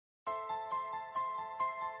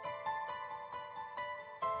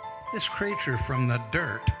This creature from the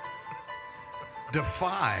dirt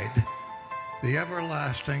defied the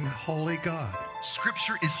everlasting holy God.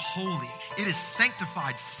 Scripture is holy. It is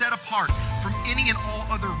sanctified, set apart from any and all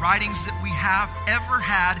other writings that we have ever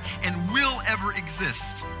had and will ever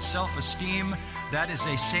exist. Self-esteem, that is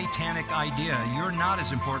a satanic idea. You're not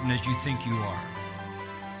as important as you think you are.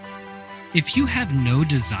 If you have no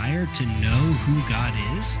desire to know who God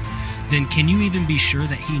is, then can you even be sure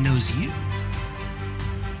that He knows you?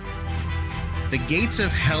 The gates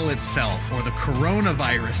of hell itself, or the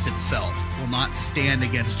coronavirus itself, will not stand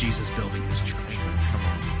against Jesus building His church. Come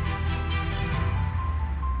on.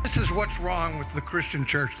 This is what's wrong with the Christian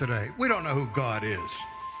church today. We don't know who God is.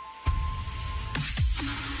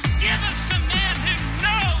 Give us some men who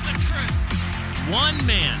know the truth. One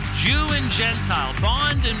man, Jew and Gentile,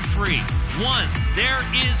 bond and free. One, there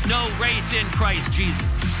is no race in Christ Jesus.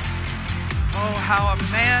 Oh, how a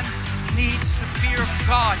man needs to fear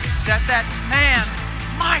God, that man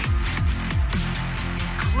might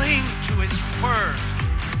cling to His word.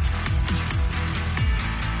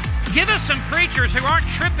 Give us some preachers who aren't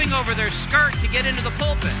tripping over their skirt to get into the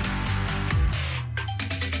pulpit.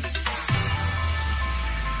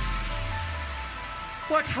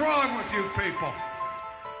 What's wrong with you people?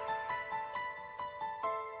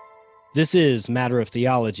 This is Matter of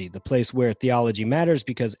Theology, the place where theology matters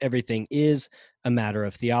because everything is a matter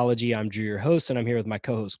of theology. I'm Drew, your host, and I'm here with my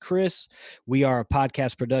co-host, Chris. We are a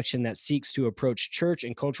podcast production that seeks to approach church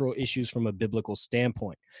and cultural issues from a biblical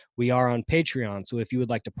standpoint. We are on Patreon, so if you would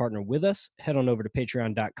like to partner with us, head on over to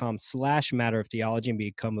patreon.com/Matter of Theology and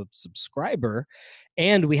become a subscriber.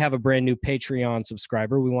 And we have a brand new Patreon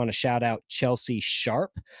subscriber. We want to shout out Chelsea Sharp.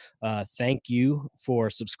 Thank you for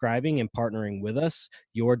subscribing and partnering with us.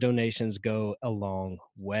 Your donations go a long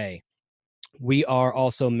way. We are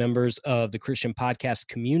also members of the Christian podcast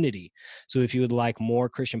community. So if you would like more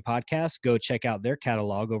Christian podcasts, go check out their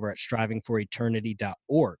catalog over at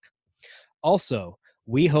strivingforeternity.org. Also,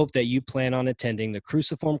 we hope that you plan on attending the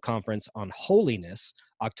Cruciform Conference on Holiness,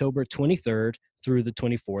 October 23rd through the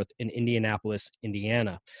 24th in Indianapolis,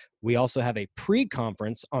 Indiana. We also have a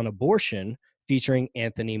pre-conference on abortion featuring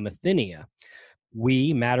Anthony Mathenia.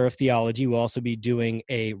 We, Matter of Theology, will also be doing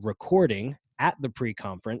a recording at the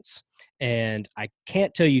pre-conference, and I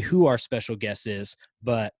can't tell you who our special guest is,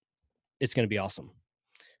 but it's going to be awesome.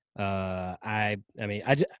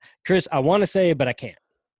 Chris, I want to say it, but I can't.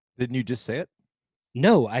 Didn't you just say it?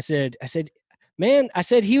 No, I said,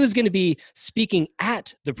 he was going to be speaking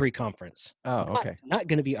at the pre-conference. Oh, okay. Not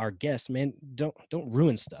going to be our guest, man. Don't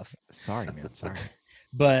ruin stuff. Sorry, man. Sorry.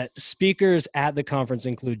 But speakers at the conference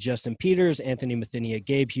include Justin Peters, Anthony Mathenia,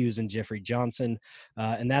 Gabe Hughes, and Jeffrey Johnson.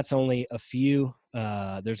 And that's only a few.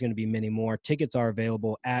 There's going to be many more. Tickets are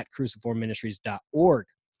available at cruciformministries.org.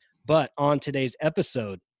 But on today's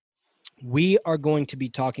episode, we are going to be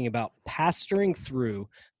talking about pastoring through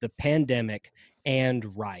the pandemic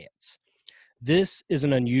and riots. This is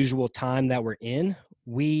an unusual time that we're in.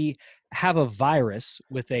 We have a virus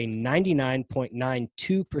with a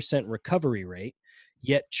 99.92% recovery rate,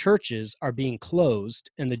 yet churches are being closed,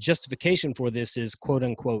 and the justification for this is, quote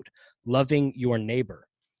unquote, loving your neighbor.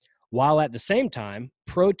 While at the same time,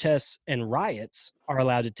 protests and riots are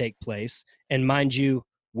allowed to take place, and mind you,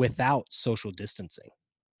 without social distancing.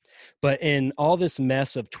 But in all this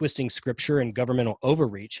mess of twisting scripture and governmental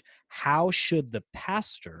overreach, how should the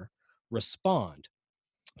pastor respond?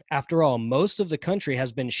 After all, most of the country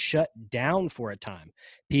has been shut down for a time.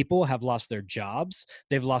 People have lost their jobs.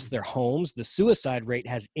 They've lost their homes. The suicide rate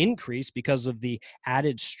has increased because of the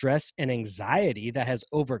added stress and anxiety that has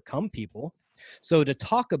overcome people. So to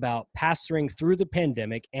talk about pastoring through the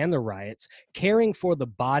pandemic and the riots, caring for the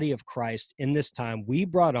body of Christ in this time, we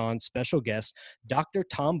brought on special guest, Dr.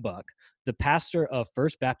 Tom Buck, the pastor of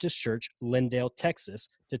First Baptist Church, Lindale, Texas,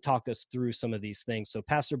 to talk us through some of these things. So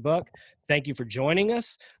Pastor Buck, thank you for joining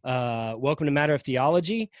us. Welcome to Matter of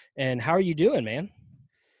Theology. And how are you doing, man?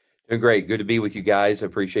 Doing great. Good to be with you guys. I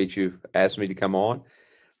appreciate you asking me to come on.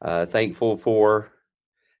 Thankful for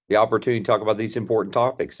the opportunity to talk about these important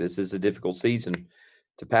topics. This is a difficult season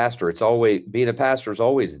to pastor. It's always, being a pastor is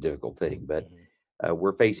always a difficult thing, but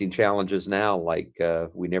we're facing challenges now like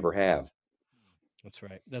we never have. That's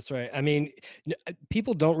right. That's right. I mean,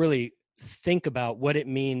 people don't really think about what it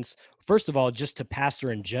means, first of all, just to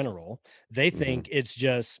pastor in general. They think it's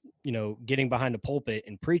just, getting behind a pulpit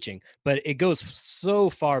and preaching, but it goes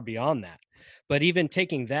so far beyond that. But even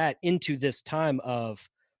taking that into this time of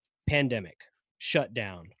pandemic,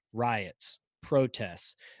 shutdown, riots,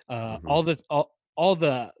 protests, all the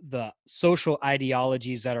social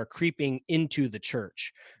ideologies that are creeping into the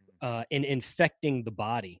church and infecting the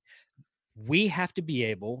body. we have to be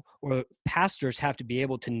able, or pastors have to be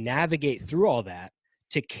able to navigate through all that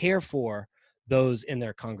to care for those in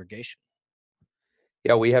their congregation.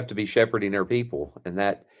 Yeah, we have to be shepherding our people, and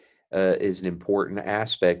that is an important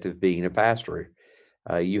aspect of being a pastor.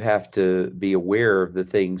 You have to be aware of the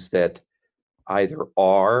things that either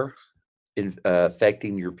are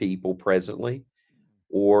affecting your people presently,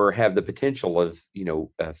 or have the potential of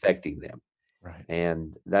affecting them. Right.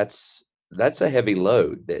 And that's a heavy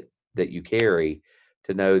load that you carry,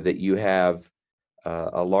 to know that you have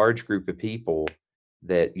a large group of people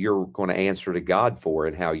that you're going to answer to God for,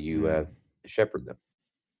 and how you shepherd them.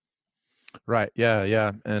 Right. Yeah.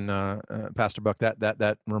 Yeah. And Pastor Buck,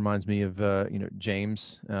 that reminds me of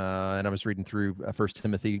James. And I was reading through 1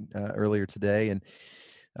 Timothy earlier today, and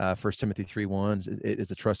 1 Timothy 3:1, it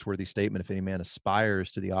is a trustworthy statement. If any man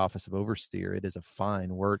aspires to the office of overseer, it is a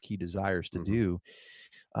fine work he desires to do,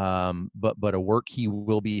 but a work he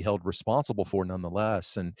will be held responsible for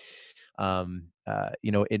nonetheless. And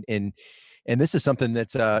and this is something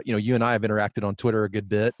that you and I have interacted on Twitter a good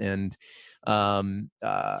bit, and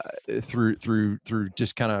through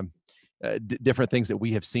just kind of different things that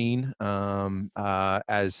we have seen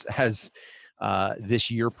as this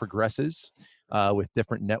year progresses, with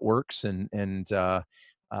different networks and the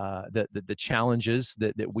challenges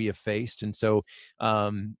that we have faced. And so,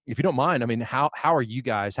 if you don't mind, I mean, how have you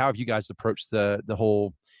guys approached the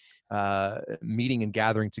whole meeting and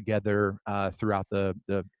gathering together throughout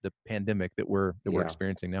the pandemic that we're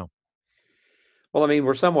experiencing now? Well, I mean,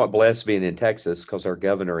 we're somewhat blessed being in Texas, because our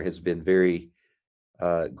governor has been very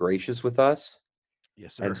gracious with us.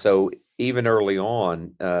 Yes, sir. And so even early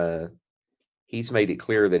on, he's made it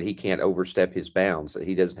clear that he can't overstep his bounds, that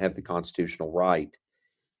he doesn't have the constitutional right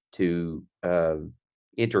to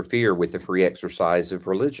interfere with the free exercise of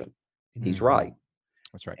religion. He's right.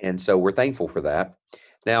 That's right. And so we're thankful for that.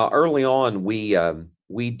 Now, early on,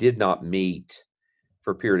 we did not meet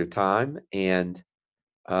for a period of time, and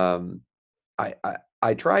I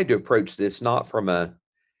tried to approach this not from a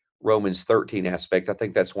Romans 13 aspect. I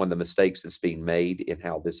think that's one of the mistakes that's being made in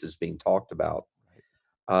how this is being talked about,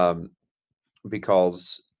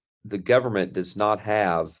 because the government does not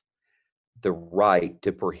have the right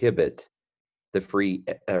to prohibit the free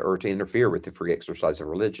or to interfere with the free exercise of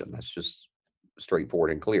religion. That's just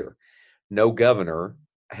straightforward and clear. No governor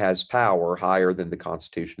has power higher than the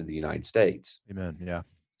Constitution of the United States. Amen. Yeah.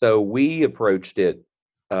 So we approached it,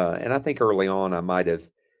 and I think early on I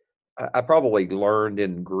probably learned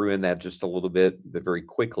and grew in that just a little bit, but very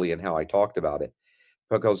quickly in how I talked about it,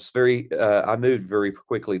 because I moved very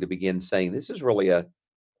quickly to begin saying this is really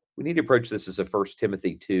we need to approach this as a 1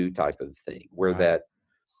 Timothy 2 type of thing, where that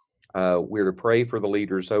we're to pray for the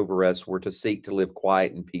leaders over us. We're to seek to live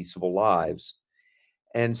quiet and peaceable lives.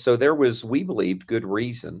 And so there was, we believed, good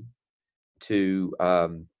reason to,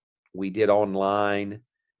 we did online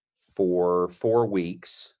for 4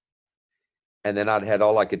 weeks, and then I'd had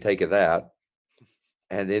all I could take of that.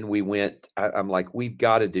 And then we went, I'm like, we've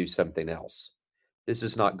got to do something else. This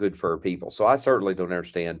is not good for our people. So I certainly don't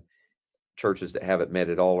understand churches that haven't met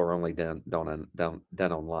at all or only done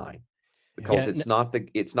online, because it's not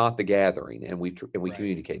the gathering, and we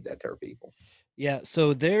communicate that to our people. Yeah.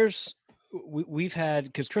 So we've had,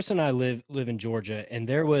 because Chris and I live in Georgia, and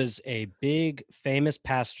there was a big famous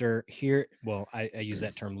pastor here. Well, I use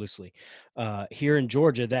that term loosely, here in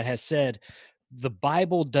Georgia, that has said the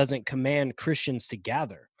Bible doesn't command Christians to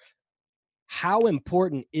gather. How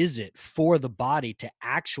important is it for the body to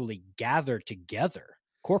actually gather together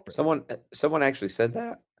corporate? Someone actually said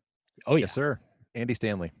that. Oh yeah, yes, sir. Andy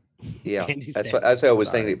Stanley. Yeah, that's what I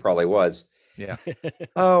was thinking. It probably was. Yeah.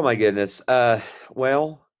 Oh my goodness.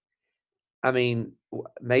 Well, I mean,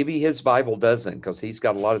 maybe his Bible doesn't, because he's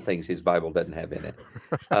got a lot of things his Bible doesn't have in it.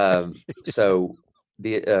 So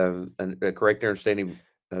a correct understanding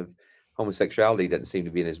of homosexuality doesn't seem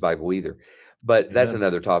to be in his Bible either. But that's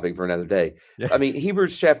another topic for another day. Yeah. I mean,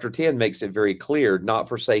 Hebrews chapter 10 makes it very clear, not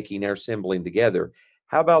forsaking our assembling together.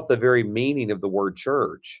 How about the very meaning of the word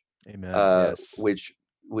church? Amen. Yes. Which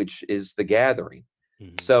is the gathering.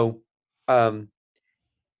 Mm-hmm. So, I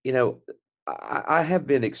have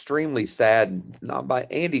been extremely saddened. Not by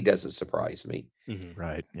Andy doesn't surprise me. Mm-hmm.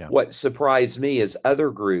 Right. Yeah. What surprised me is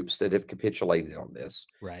other groups that have capitulated on this.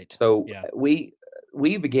 Right. So we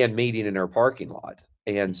began meeting in our parking lot,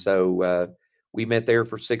 and so we met there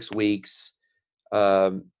for 6 weeks,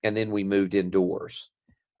 and then we moved indoors.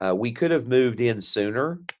 We could have moved in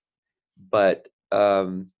sooner, but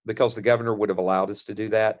because the governor would have allowed us to do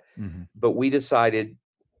that, but we decided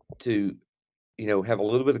to, have a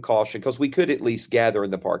little bit of caution, because we could at least gather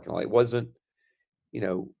in the parking lot. It wasn't,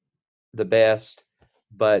 the best,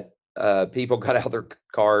 but people got out of their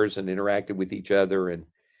cars and interacted with each other, and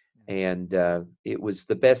it was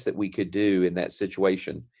the best that we could do in that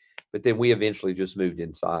situation. But then we eventually just moved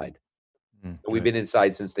inside. We've been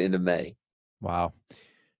inside since the end of May. Wow.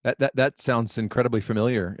 That sounds incredibly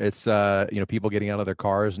familiar. It's people getting out of their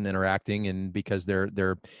cars and interacting, and because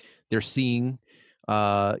they're seeing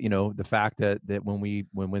the fact that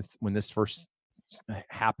when this first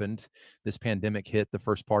happened, this pandemic hit the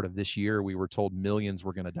first part of this year, we were told millions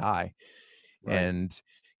were going to die. Right. And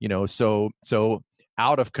so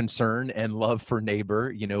out of concern and love for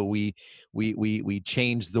neighbor, we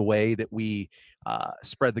changed the way that we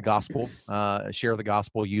spread the gospel, share the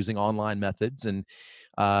gospel using online methods, and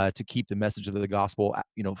to keep the message of the gospel,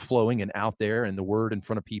 flowing and out there, and the word in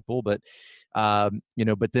front of people. But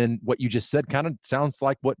but then what you just said kind of sounds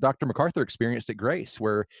like what Dr. MacArthur experienced at Grace,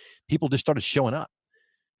 where people just started showing up.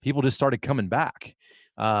 People just started coming back.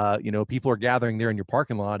 People are gathering there in your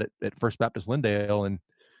parking lot at First Baptist Lindale, and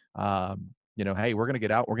hey, we're going to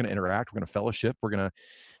get out, we're going to interact, we're going to fellowship, we're going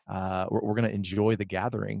to enjoy the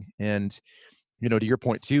gathering. And to your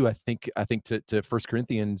point too, I think to 1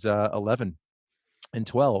 Corinthians 11 and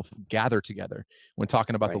 12, gather together, when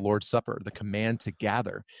talking about the Lord's Supper, the command to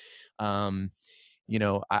gather. I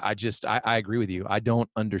agree with you. I don't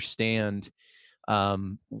understand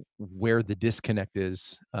where the disconnect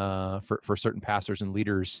is for certain pastors and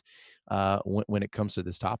leaders when it comes to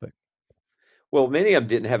this topic. Well, many of them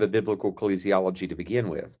didn't have a biblical ecclesiology to begin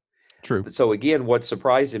with. True. So again, what's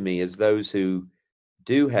surprising me is those who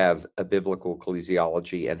do have a biblical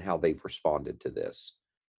ecclesiology and how they've responded to this.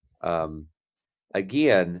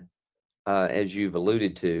 Again, as you've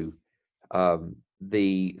alluded to,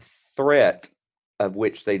 the threat of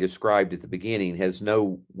which they described at the beginning has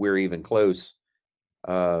nowhere even close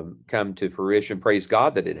come to fruition. Praise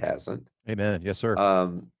God that it hasn't. Amen. Yes, sir.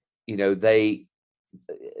 They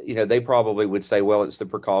probably would say, well, it's the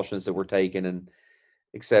precautions that we're taking, and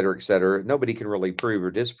et cetera, et cetera. Nobody can really prove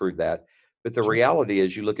or disprove that. But the reality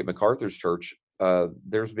is, you look at MacArthur's church,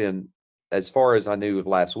 there's been, as far as I knew of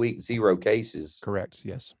last week, 0 cases. Correct.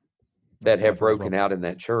 Yes. That have broken out in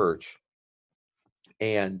that church.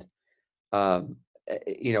 And,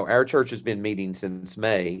 our church has been meeting since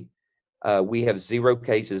May. We have 0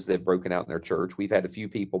 cases that have broken out in our church. We've had a few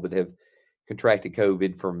people that have contracted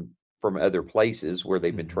COVID from other places where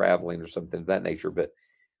they've been traveling or something of that nature, but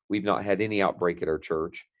we've not had any outbreak at our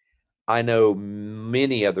church. I know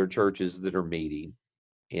many other churches that are meeting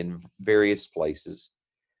in various places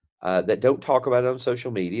that don't talk about it on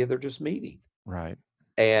social media. They're just meeting. Right.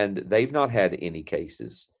 And they've not had any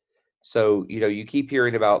cases. So, you keep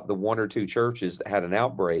hearing about the 1 or 2 churches that had an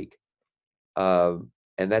outbreak. And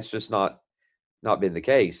that's just not been the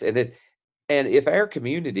case. And if our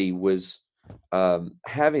community was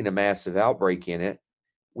having a massive outbreak in it,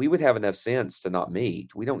 we would have enough sense to not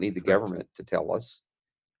meet. We don't need the government to tell us.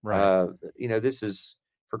 Right. This is,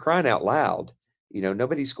 for crying out loud,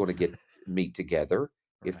 nobody's going to meet together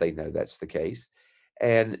if they know that's the case.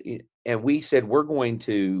 And we said we're going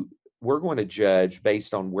to judge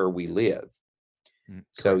based on where we live.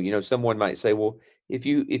 So, someone might say, well, if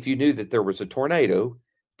you knew that there was a tornado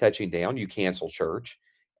touching down, you cancel church.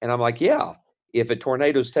 And I'm like, yeah, if a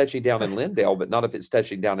tornado's touching down in Lindale, but not if it's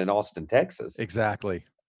touching down in Austin, Texas. Exactly.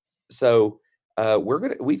 So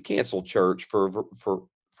we've canceled church for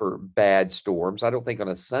bad storms. I don't think on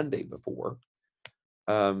a Sunday before.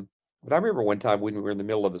 But I remember one time when we were in the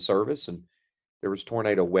middle of a service and there was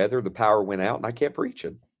tornado weather, the power went out, and I kept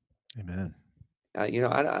preaching. Amen. I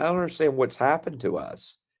don't understand what's happened to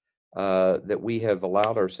us, that we have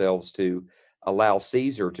allowed ourselves to allow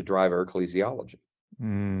Caesar to drive our ecclesiology.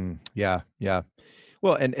 Yeah.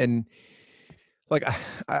 Well, and like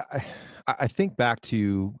I think back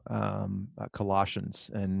to Colossians,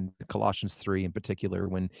 and Colossians 3 in particular,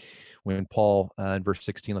 when Paul in verse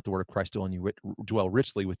 16, let the word of Christ dwell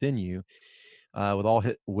richly within you, with all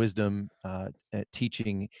wisdom,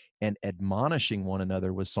 teaching and admonishing one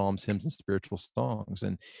another with psalms, hymns, and spiritual songs.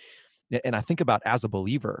 And I think about, as a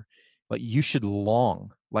believer, like, you should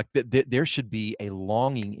long, like there should be a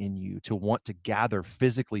longing in you to want to gather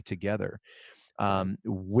physically together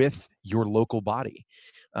with your local body.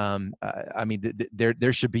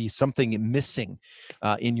 There should be something missing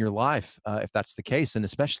in your life if that's the case, and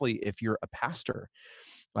especially if you're a pastor.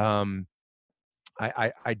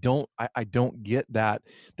 I don't get that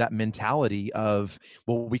mentality of,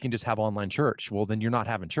 well, we can just have online church. Well, then you're not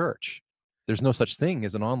having church. There's no such thing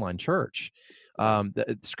as an online church.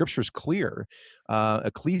 The scripture is clear.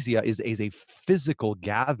 Ecclesia is a physical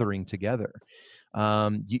gathering together.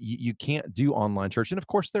 You can't do online church. And of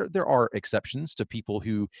course, there are exceptions to people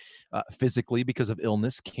who physically, because of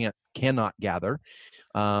illness, cannot gather.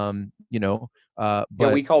 But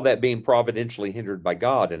we call that being providentially hindered by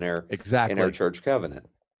God in our exactly church covenant.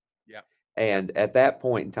 Yeah. And at that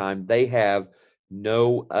point in time, they have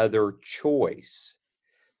no other choice.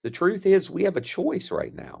 The truth is, we have a choice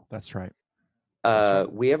right now. That's right.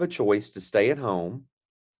 We have a choice to stay at home.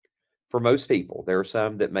 For most people, there are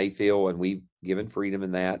some that may feel, and we've given freedom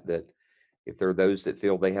in that if there are those that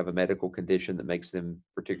feel they have a medical condition that makes them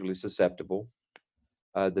particularly susceptible,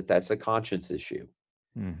 that's a conscience issue.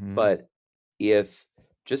 Mm-hmm. But if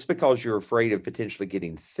just because you're afraid of potentially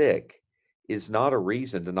getting sick is not a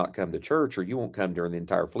reason to not come to church, or you won't come during the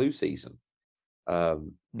entire flu season,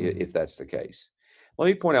 if that's the case. Let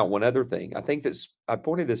me point out one other thing. I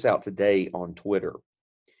pointed this out today on Twitter.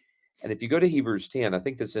 And if you go to Hebrews 10, I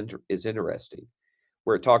think this is interesting,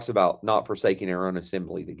 where it talks about not forsaking our own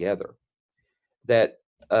assembly together. That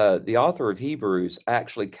the author of Hebrews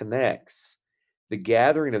actually connects the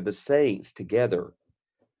gathering of the saints together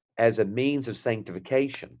as a means of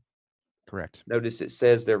sanctification. Correct. Notice it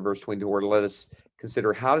says there, verse 22, let us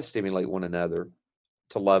consider how to stimulate one another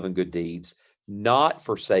to love and good deeds, not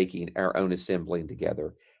forsaking our own assembling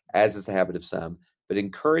together, as is the habit of some, but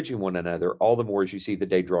encouraging one another all the more as you see the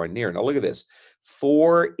day drawing near. Now look at this.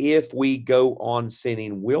 For if we go on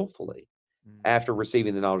sinning willfully after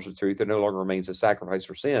receiving the knowledge of the truth, there no longer remains a sacrifice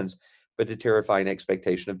for sins, but a terrifying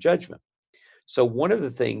expectation of judgment. So one of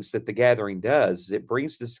the things that the gathering does is it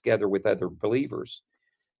brings us together with other believers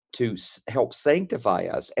to help sanctify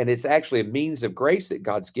us. And it's actually a means of grace that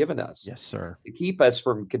God's given us. Yes, sir. To keep us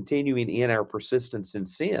from continuing in our persistence in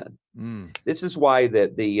sin. This is why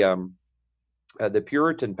that the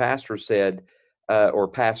Puritan pastor said, or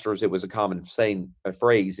pastors, it was a common saying, a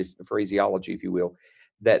phraseology, if you will,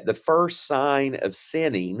 that the first sign of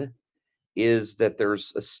sinning is that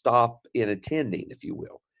there's a stop in attending, if you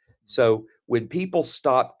will. So when people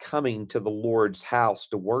stop coming to the Lord's house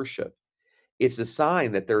to worship, it's a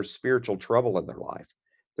sign that there's spiritual trouble in their life.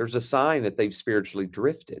 There's a sign that they've spiritually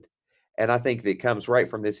drifted. And I think that it comes right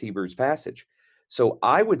from this Hebrews passage. So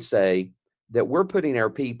I would say that we're putting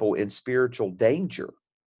our people in spiritual danger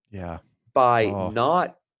by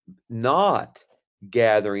not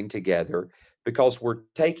gathering together, because we're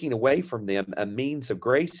taking away from them a means of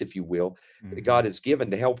grace, if you will, that God has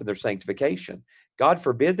given to help in their sanctification. God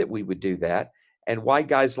forbid that we would do that. And why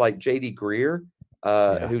guys like J.D. Greer,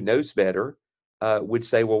 who knows better, would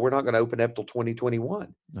say, well, we're not going to open up till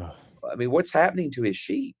 2021. I mean, what's happening to his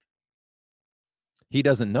sheep? He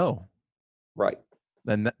doesn't know. Right.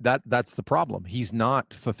 And that's the problem. He's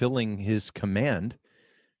not fulfilling his command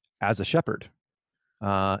as a shepherd.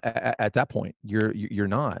 At that point, you're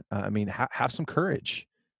not. I mean, have some courage.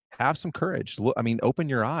 Have some courage. Look, I mean, open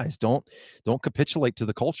your eyes. Don't capitulate to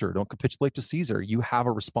the culture. Don't capitulate to Caesar. You have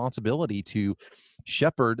a responsibility to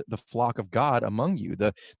shepherd the flock of God among you.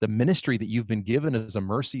 The ministry that you've been given is a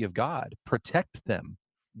mercy of God. Protect them.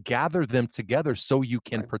 Gather them together so you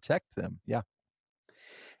can protect them. Yeah.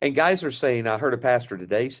 And guys are saying, I heard a pastor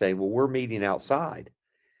today saying, well, we're meeting outside.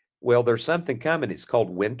 Well, there's something coming. It's called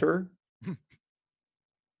winter.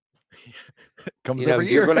 Comes every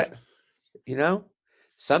year.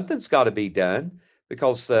 Something's got to be done,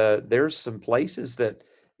 because there's some places that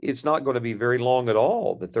it's not going to be very long at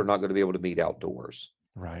all that they're not going to be able to meet outdoors.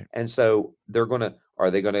 Right. And so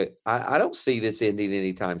I don't see this ending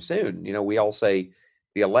anytime soon. We all say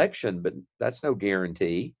the election, but that's no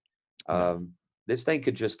guarantee. This thing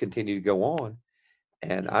could just continue to go on.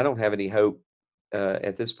 And I don't have any hope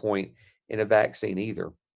at this point in a vaccine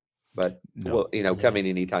either. But, coming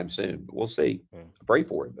anytime soon. But we'll see. Pray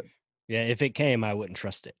for it. But yeah, if it came, I wouldn't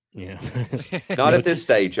trust it. Not at this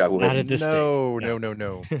stage, I would. Not at this stage.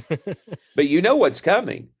 No. But you know what's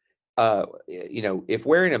coming. If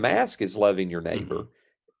wearing a mask is loving your neighbor,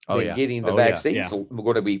 then getting the vaccine is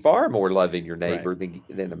going to be far more loving your neighbor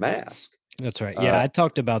than a mask. That's right. Yeah, I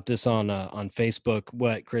talked about this on Facebook.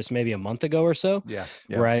 What, Chris? Maybe a month ago or so. Yeah.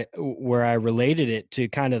 Where I related it to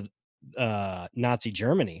kind of Nazi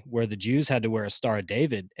Germany, where the Jews had to wear a Star of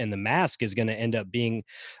David, and the mask is going to end up being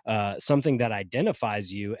something that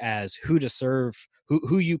identifies you as who to serve,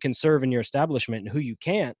 who you can serve in your establishment and who you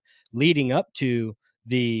can't, leading up to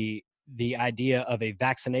the idea of a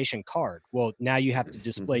vaccination card. Well, now you have to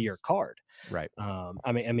display your card. Right.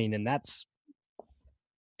 I mean, and that's,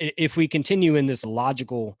 if we continue in this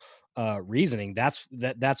logical reasoning, that's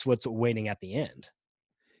what's waiting at the end.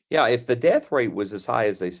 Yeah, if the death rate was as high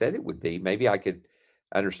as they said it would be, maybe I could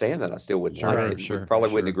understand that. I still wouldn't like it. Probably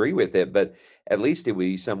wouldn't agree with it, but at least it would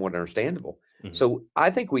be somewhat understandable. Mhm. So I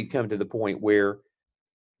think we've come to the point where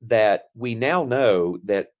that we now know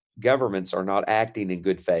that governments are not acting in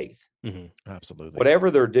good faith. Mhm. Absolutely.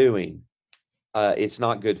 Whatever they're doing, it's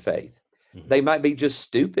not good faith. Mhm. They might be just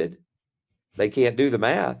stupid. They can't do the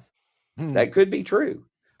math. That could be true.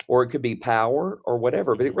 Or it could be power or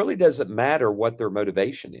whatever, but it really doesn't matter what their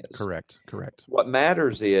motivation is. Correct. Correct. What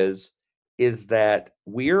matters is that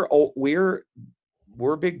we're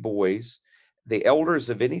big boys. The elders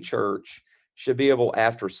of any church should be able,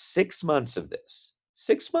 after 6 months of this,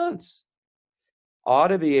 6 months, ought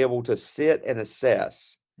to be able to sit and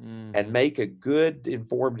assess and make a good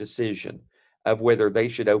informed decision of whether they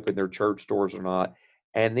should open their church doors or not,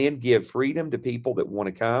 and then give freedom to people that want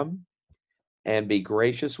to come, and be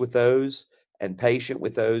gracious with those and patient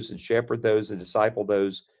with those and shepherd those and disciple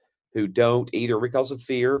those who don't, either because of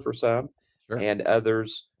fear for some, Sure. and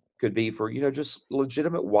others could be for, just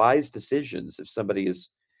legitimate, wise decisions. If somebody is,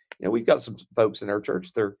 we've got some folks in our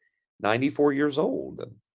church, they're 94 years old,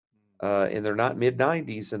 and they're not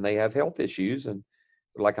mid-90s, and they have health issues, and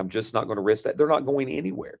they're like, I'm just not going to risk that. They're not going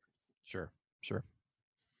anywhere. Sure.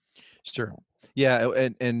 Yeah,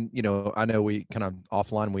 and I know we kind of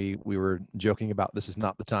offline we were joking about this is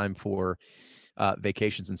not the time for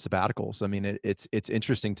vacations and sabbaticals. I mean, it's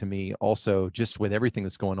interesting to me also, just with everything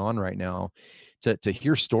that's going on right now, to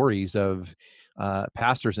hear stories of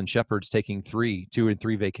pastors and shepherds taking 2 and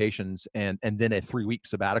 3 vacations and then a 3-week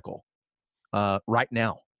sabbatical right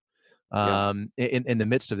now, in the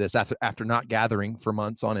midst of this, after not gathering for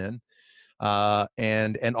months on end,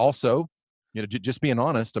 and also, just being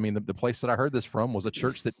honest, I mean, the place that I heard this from was a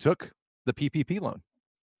church that took the PPP loan,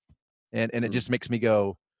 and it just makes me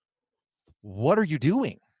go, what are you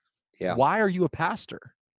doing? Yeah. Why are you a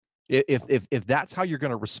pastor? If that's how you're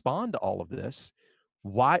going to respond to all of this,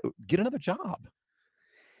 why get another job?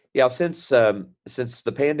 Yeah. Since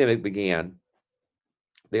the pandemic began,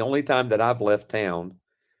 the only time that I've left town,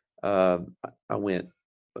 I went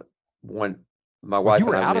my wife You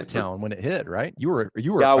were and I out went of town when it hit, right? You were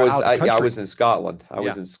Yeah, I was. out of the country. I was in Scotland. I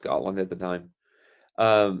was in Scotland at the time.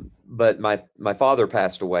 But my father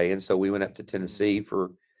passed away, and so we went up to Tennessee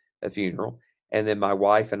for a funeral, and then my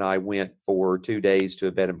wife and I went for 2 days to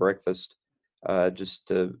a bed and breakfast, just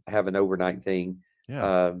to have an overnight thing.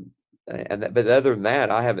 Yeah. But other than that,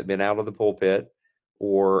 I haven't been out of the pulpit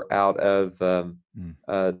or out of the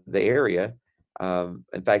area.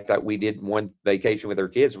 In fact, we did one vacation with our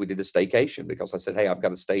kids. We did a staycation because I said, hey, I've got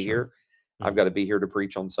to stay here. I've got to be here to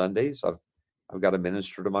preach on Sundays. I've got to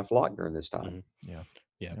minister to my flock during this time.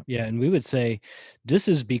 Yeah. And we would say this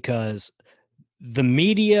is because the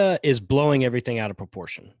media is blowing everything out of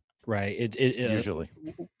proportion, right? It Usually,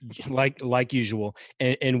 like usual,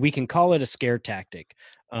 and we can call it a scare tactic,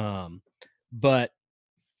 but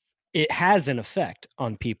it has an effect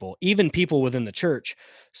on people, even people within the church.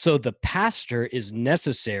 So the pastor is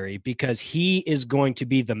necessary because he is going to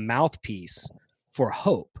be the mouthpiece for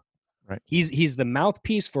hope. Right. He's the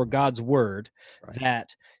mouthpiece for God's word,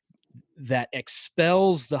 that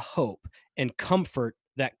expels the hope and comfort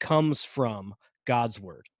that comes from God's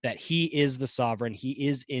word, that he is the sovereign, he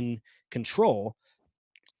is in control.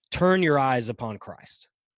 Turn your eyes upon Christ.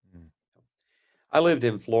 I lived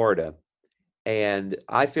in Florida, and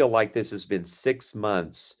I feel like this has been 6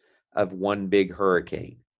 months of one big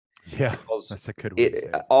hurricane. Yeah, that's a good way to say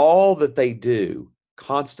it. All that they do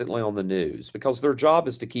constantly on the news, because their job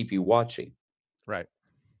is to keep you watching. Right.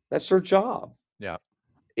 That's their job. Yeah.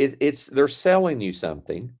 They're selling you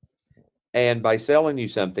something, and by selling you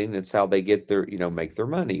something, that's how they get their, make their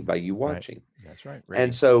money, by you watching. Right. That's right.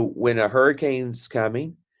 And so when a hurricane's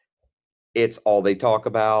coming, it's all they talk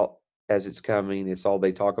about as it's coming. It's all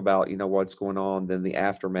they talk about, what's going on, then the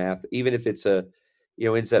aftermath, even if it's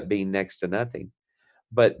ends up being next to nothing.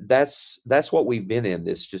 But that's what we've been in,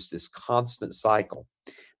 this constant cycle.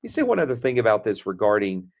 You say one other thing about this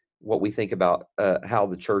regarding what we think about how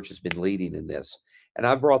the church has been leading in this. And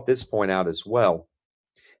I brought this point out as well,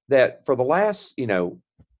 that for the last,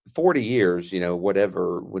 40 years,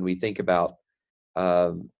 whatever, when we think about,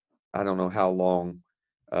 I don't know how long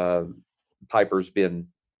Piper's been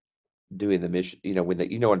doing the mission, what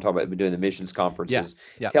I'm talking about, been doing the missions conferences,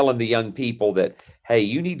 telling the young people that, hey,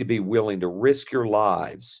 you need to be willing to risk your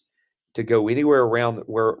lives to go anywhere around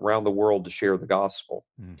the world to share the gospel.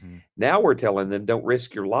 Mm-hmm. Now we're telling them, don't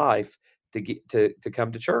risk your life to get to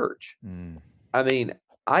come to church. I mean,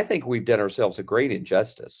 I think we've done ourselves a great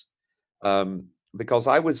injustice, because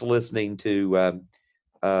I was listening to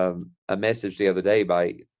a message the other day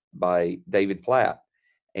by David Platt,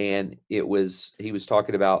 and he was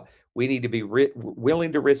talking about, we need to be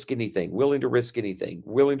willing to risk anything, willing to risk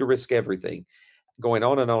everything. going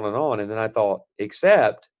on and on and on. And then I thought,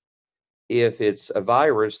 except if it's a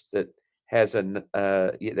virus that has a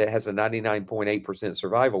 99.8%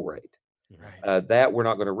 survival rate, that we're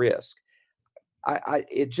not going to risk.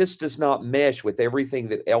 It just does not mesh with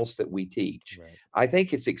everything else that we teach. Right. I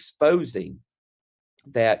think it's exposing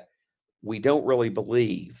that we don't really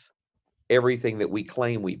believe everything that we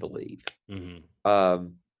claim we believe.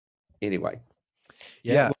 Anyway.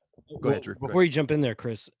 Yeah. Go ahead, Drew. Before you jump in there,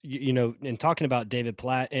 Chris, you know, in talking about David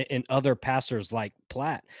Platt and other pastors like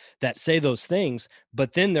Platt that say those things,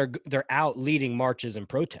 but then they're out leading marches and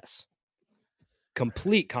protests.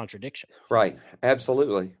 Complete contradiction. Right.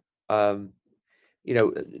 Absolutely. You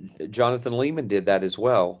know, Jonathan Lehman did that as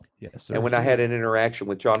well. Yes, sir. And when I had an interaction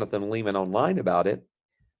with Jonathan Lehman online about it,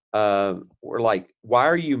 we're like, why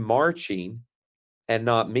are you marching and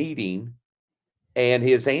not meeting? And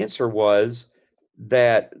his answer was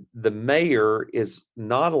that the mayor is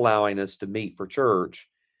not allowing us to meet for church,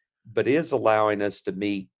 but is allowing us to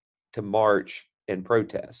meet to march and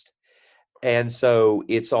protest. And so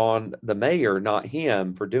it's on the mayor, not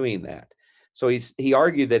him, for doing that. So he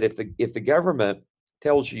argued that if the government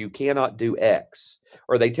tells you cannot do X,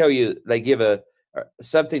 or they tell you, they give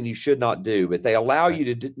something you should not do, but they allow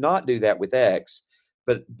you to not do that with X,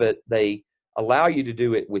 but they allow you to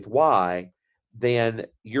do it with Y, then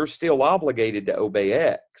you're still obligated to obey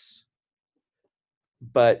X.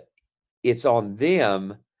 But it's on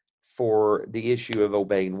them for the issue of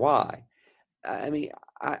obeying Y. I mean,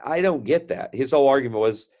 I don't get that. His whole argument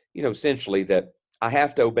was, you know, essentially that I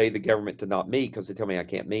have to obey the government to not meet because they tell me I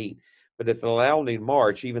can't meet. But if they allow me to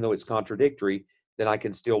march, even though it's contradictory, then I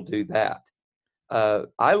can still do that.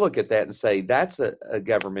 I look at that and say that's a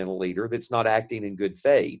governmental leader that's not acting in good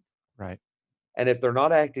faith. Right. And if they're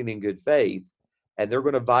not acting in good faith and they're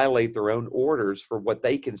going to violate their own orders for what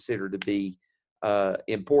they consider to be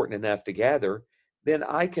important enough to gather, then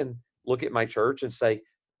I can look at my church and say,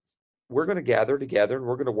 we're going to gather together and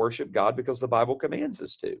we're going to worship God because the Bible commands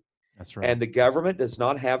us to. That's right. And the government does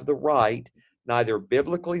not have the right, neither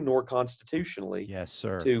biblically nor constitutionally, yes,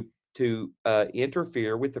 sir, to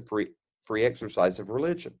interfere with the free exercise of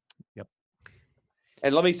religion. Yep.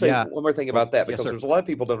 And let me say one more thing about that, because yes, there's a lot of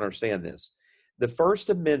people don't understand this. The First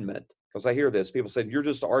Amendment, because I hear this, people said, you're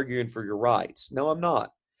just arguing for your rights. No, I'm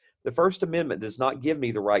not. The First Amendment does not give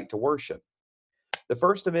me the right to worship. The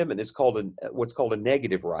First Amendment is called what's called a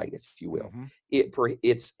negative right, if you will. It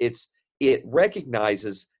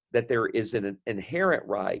recognizes that there is an inherent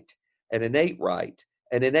right, an innate right,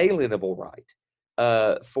 an inalienable right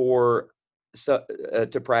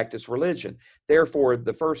to practice religion. Therefore,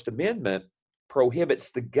 the First Amendment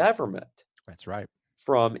prohibits the government. That's right.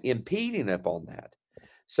 From impeding upon that.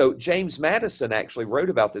 So James Madison actually wrote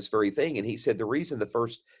about this very thing, and he said the reason the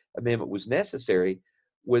First Amendment was necessary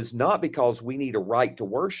was not because we need a right to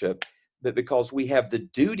worship, but because we have the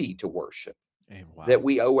duty to worship, that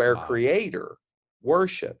we owe our Creator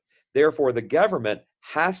worship. Therefore, the government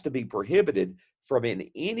has to be prohibited from in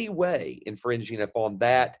any way infringing upon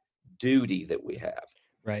that duty that we have.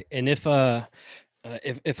 Right. And if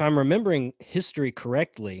I'm remembering history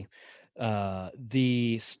correctly,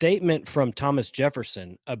 the statement from Thomas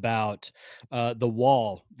Jefferson about the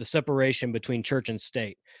wall, the separation between church and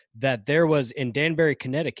state, that there was in Danbury,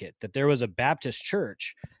 Connecticut, that there was a Baptist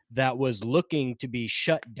church that was looking to be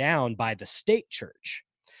shut down by the state church.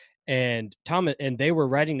 And they were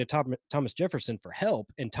writing to Thomas Jefferson for help.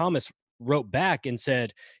 And Thomas wrote back and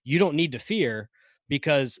said, you don't need to fear,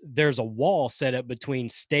 because there's a wall set up between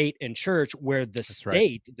state and church where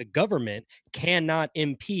the the government, cannot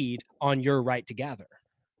impede on your right to gather.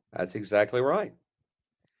 That's exactly right.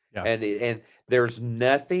 Yeah. And there's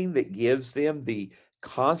nothing that gives them the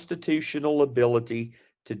constitutional ability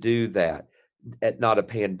to do that. Not a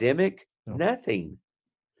pandemic, nothing.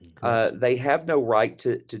 They have no right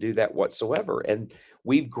to do that whatsoever. And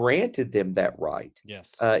we've granted them that right.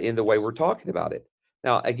 Yes. In the way we're talking about it.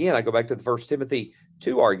 Now, again, I go back to the 1 Timothy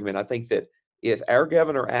 2 argument. I think that if our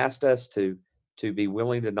governor asked us to be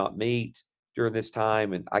willing to not meet during this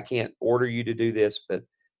time, and I can't order you to do this, but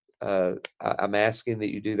I'm asking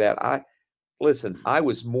that you do that. I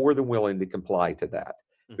was more than willing to comply to that,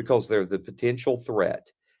 because they're the potential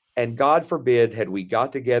threat. And God forbid, had we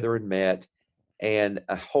got together and met, and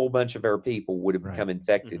a whole bunch of our people would have become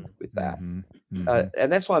infected with that.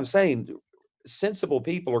 And that's why I'm saying sensible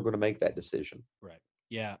people are going to make that decision. Right.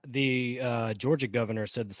 Yeah. The Georgia governor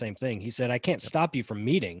said the same thing. He said, I can't stop you from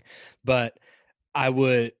meeting, but I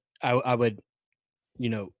would,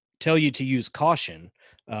 tell you to use caution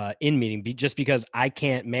in meeting, just because I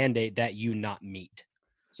can't mandate that you not meet.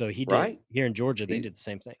 So he did here in Georgia. They did the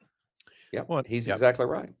same thing. Yep. Well, He's yep. exactly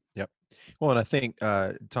right. Yep. Well, and I think,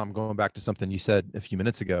 Tom, going back to something you said a few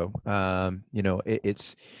minutes ago,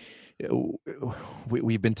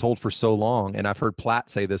 we've been told for so long, and I've heard Platt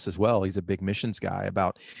say this as well. He's a big missions guy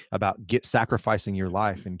about sacrificing your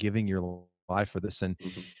life and giving your life for this. And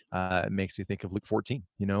it makes me think of Luke 14,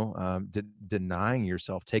 denying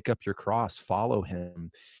yourself, take up your cross, follow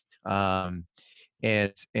him.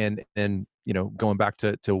 And going back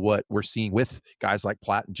to what we're seeing with guys like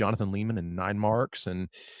Platt and Jonathan Lehman and Nine Marks. And,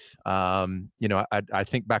 I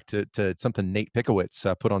think back to something Nate Pickowitz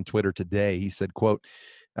put on Twitter today. He said, quote,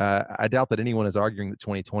 I doubt that anyone is arguing that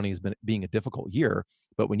 2020 has been being a difficult year,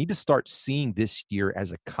 but we need to start seeing this year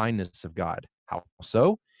as a kindness of God. How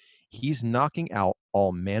so? He's knocking out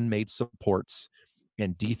all man-made supports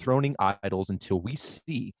and dethroning idols until we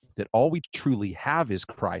see that all we truly have is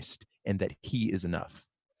Christ and that he is enough.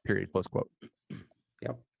 Period. Close quote.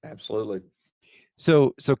 Yep, absolutely.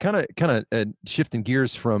 So kind of shifting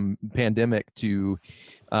gears from pandemic to,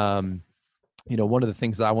 one of the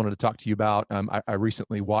things that I wanted to talk to you about, I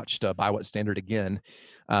recently watched By What Standard again,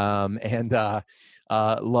 and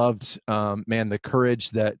loved, the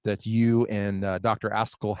courage that you and Dr.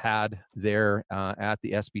 Askell had there at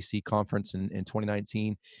the SBC conference in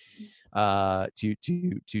 2019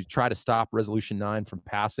 to try to stop Resolution 9 from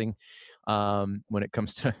passing when it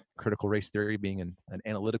comes to critical race theory being an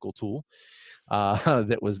analytical tool.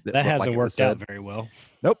 That hasn't worked out very well.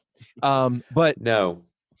 Nope. But no.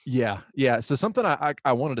 Yeah. So something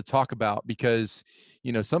I wanted to talk about, because,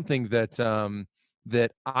 something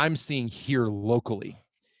that I'm seeing here locally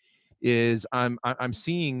is I'm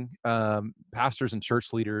seeing pastors and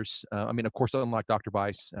church leaders. Of course, unlike Dr.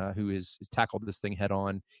 Bice, who has tackled this thing head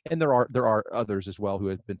on, and there are others as well who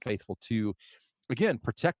have been faithful to, again,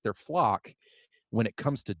 protect their flock when it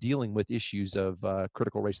comes to dealing with issues of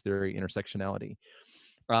critical race theory, intersectionality.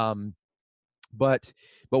 But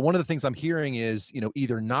one of the things I'm hearing is,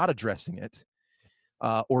 either not addressing it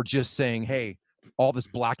or just saying, hey, all this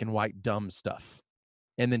black and white dumb stuff,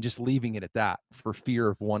 and then just leaving it at that for fear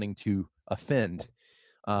of wanting to offend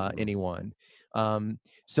anyone.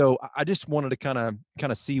 So I just wanted to kind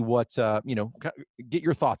of see what, get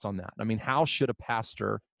your thoughts on that. How should a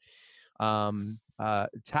pastor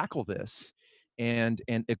tackle this and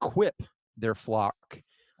equip their flock?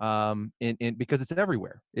 Because it's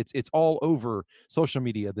everywhere. It's all over social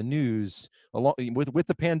media, the news. Along with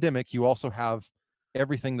the pandemic, you also have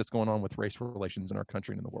everything that's going on with race relations in our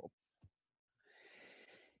country and in the world.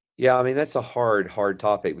 Yeah, that's a hard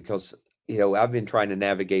topic, because I've been trying to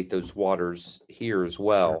navigate those waters here as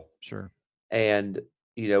well. Sure. And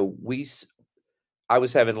I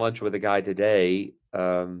was having lunch with a guy today.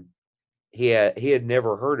 He had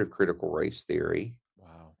never heard of critical race theory.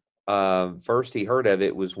 First he heard of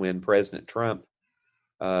it was when President Trump,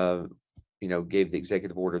 gave the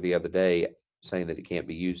executive order the other day saying that it can't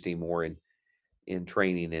be used anymore in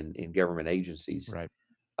training in government agencies. Right.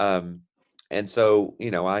 And so,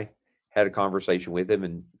 I had a conversation with him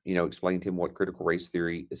and, explained to him what critical race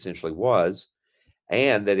theory essentially was,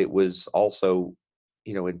 and that it was also,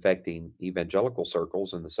 infecting evangelical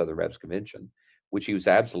circles in the Southern Baptist Convention, which he was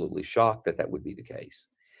absolutely shocked that would be the case.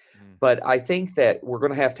 But I think that we're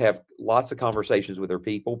going to have lots of conversations with our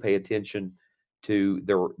people, pay attention to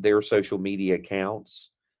their social media accounts.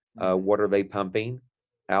 What are they pumping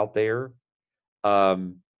out there?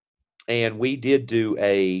 And we did do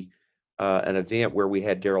an event where we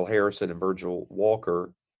had Daryl Harrison and Virgil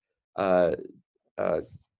Walker have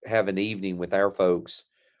an evening with our folks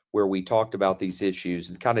where we talked about these issues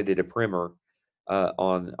and kind of did a primer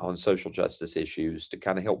on social justice issues to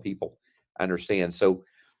kind of help people understand. So,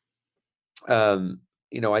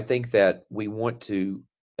 I think that we want to,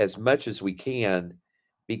 as much as we can,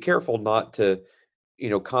 be careful not to,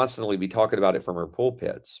 constantly be talking about it from our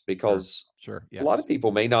pulpits, because Sure. Yes. a lot of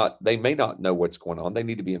people may not know what's going on. They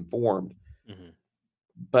need to be informed. Mm-hmm.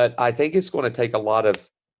 But I think it's going to take a lot of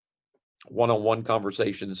one-on-one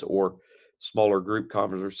conversations or smaller group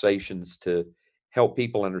conversations to help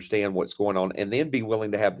people understand what's going on, and then be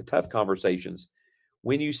willing to have the tough conversations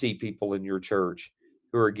when you see people in your church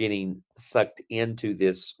who are getting sucked into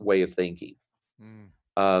this way of thinking.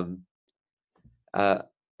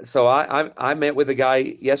 So I met with a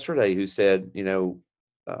guy yesterday who said,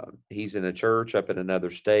 he's in a church up in another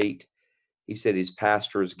state. He said his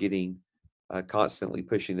pastor is getting constantly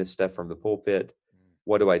pushing this stuff from the pulpit.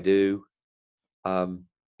 What do I do?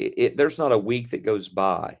 There's not a week that goes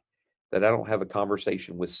by that I don't have a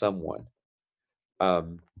conversation with someone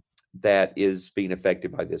that is being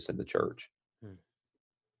affected by this in the church.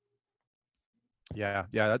 Yeah,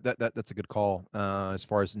 yeah, that's a good call. As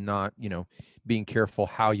far as not, being careful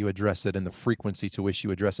how you address it and the frequency to which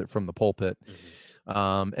you address it from the pulpit.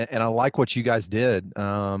 And I like what you guys did.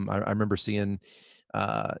 I remember seeing,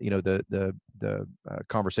 the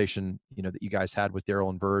conversation, that you guys had with Daryl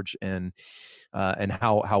and Verge, and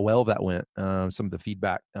how well that went. Some of the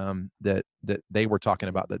feedback that they were talking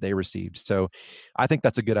about that they received. So I think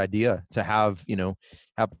that's a good idea to have,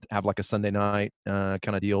 have like a Sunday night kind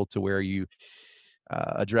of deal to where you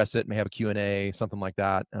address it, may have a Q&A, something like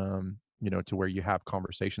that, to where you have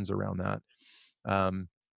conversations around that. And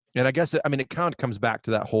I guess, it kind of comes back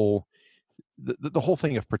to that whole, the whole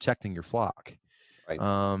thing of protecting your flock. Right.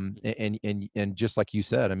 And just like you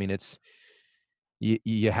said, it's,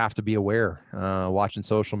 you have to be aware, watching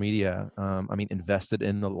social media, invested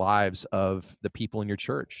in the lives of the people in your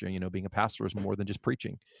church. Being a pastor is more than just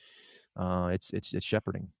preaching. It's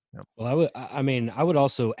shepherding. Yep. Well, I would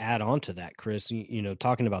also add on to that, Chris,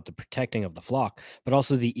 talking about the protecting of the flock, but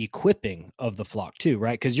also the equipping of the flock too,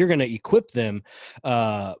 right? Because you're going to equip them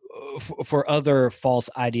for other false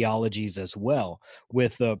ideologies as well,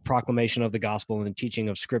 with the proclamation of the gospel and the teaching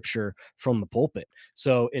of scripture from the pulpit.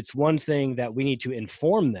 So it's one thing that we need to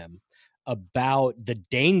inform them about the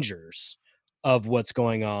dangers of what's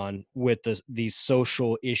going on with these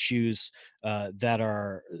social issues that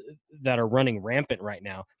are running rampant right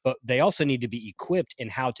now, but they also need to be equipped in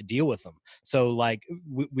how to deal with them. So like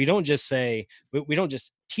we don't just say, we don't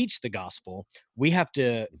just teach the gospel, we have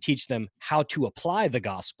to teach them how to apply the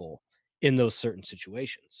gospel in those certain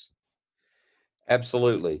situations.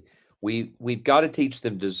 Absolutely. We've got to teach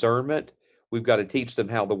them discernment. We've got to teach them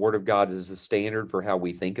how the Word of God is the standard for how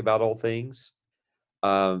we think about all things.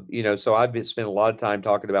 So I've spent a lot of time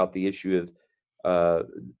talking about the issue of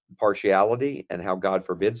partiality and how God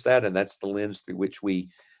forbids that. And that's the lens through which we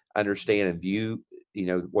understand and view,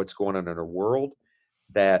 what's going on in our world,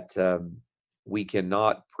 that we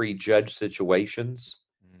cannot prejudge situations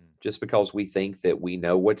just because we think that we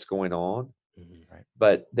know what's going on. Right.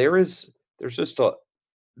 But there's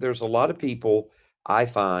a lot of people I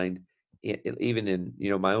find, even in,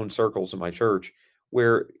 my own circles in my church,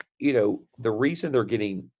 where, the reason they're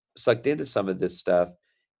getting sucked into some of this stuff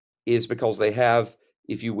is because they have,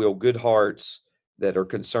 if you will, good hearts that are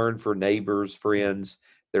concerned for neighbors, friends.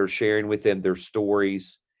 They're sharing with them their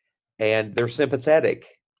stories, and they're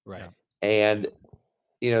sympathetic. Right. And,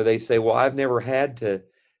 they say, well, I've never had to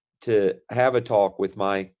have a talk with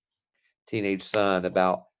my teenage son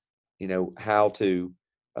about, how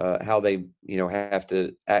they, have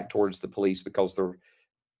to act towards the police because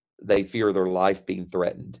they fear their life being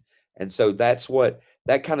threatened. And so that's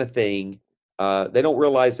that kind of thing. They don't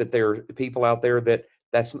realize that there are people out there that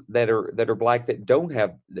are black that don't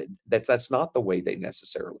have that's not the way they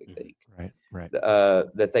necessarily think. Right.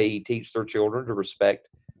 That they teach their children to respect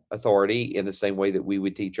authority in the same way that we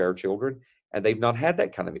would teach our children, and they've not had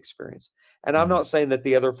that kind of experience. And I'm not saying that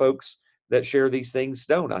the other folks that share these things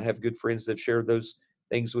don't. I have good friends that share those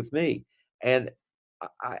things with me, and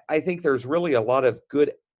I think there's really a lot of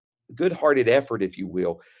good-hearted effort, if you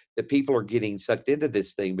will, that people are getting sucked into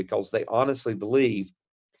this thing because they honestly believe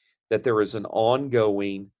that there is an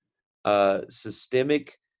ongoing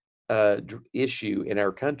systemic issue in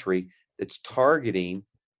our country that's targeting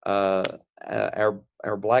our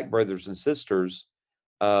black brothers and sisters,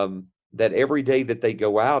 that every day that they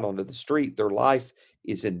go out onto the street, their life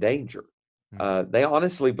is in danger. They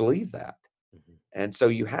honestly believe that. And so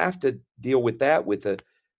you have to deal with that with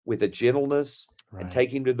a gentleness, and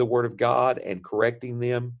taking to the Word of God and correcting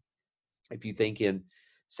them. If you think in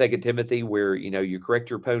 2 Timothy, where you correct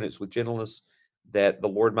your opponents with gentleness, that the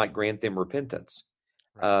Lord might grant them repentance.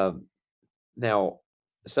 Now,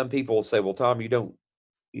 some people will say, "Well, Tom, you don't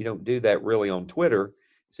do that really on Twitter.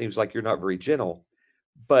 Seems like you're not very gentle."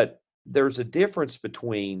 But there's a difference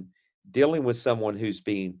between dealing with someone who's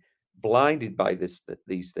being blinded by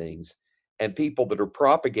these things, and people that are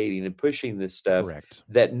propagating and pushing this stuff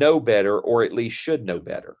that know better, or at least should know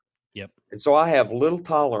better. Yep. And so I have little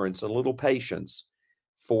tolerance and little patience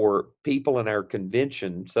for people in our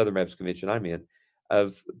convention, Southern Baptist Convention I'm in,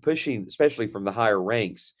 of pushing, especially from the higher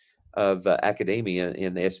ranks of academia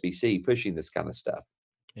in the SBC, pushing this kind of stuff.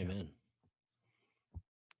 Amen.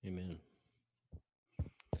 Amen.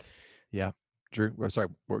 Yeah. Drew, sorry,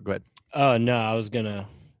 go ahead. Oh, no, I was going to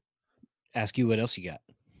ask you what else you got.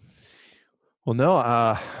 Well,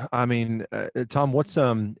 no, Tom, what's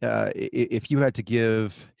if you had to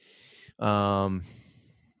give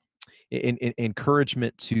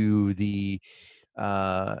encouragement to the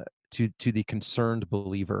to the concerned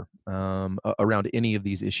believer around any of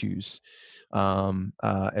these issues,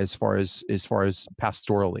 as far as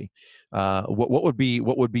pastorally? What would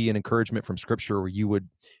be an encouragement from Scripture where you would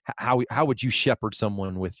how would you shepherd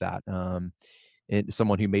someone with that? And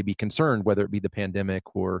someone who may be concerned, whether it be the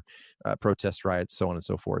pandemic or protest riots, so on and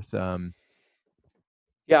so forth.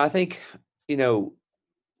 Yeah, I think,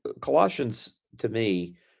 Colossians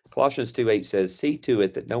 2:8 says, "See to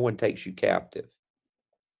it that no one takes you captive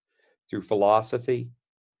through philosophy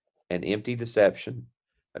and empty deception,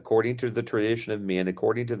 according to the tradition of men,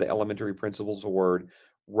 according to the elementary principles of word,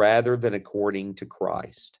 rather than according to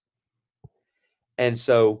Christ." And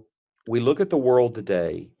so we look at the world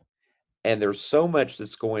today, and there's so much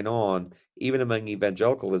that's going on, even among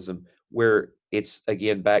evangelicalism, where it's,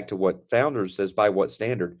 again, back to what Founders says, by what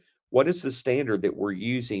standard? What is the standard that we're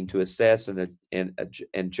using to assess and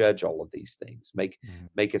judge all of these things,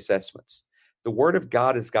 make assessments? The Word of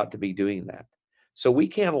God has got to be doing that. So we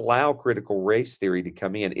can't allow critical race theory to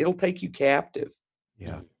come in. It'll take you captive.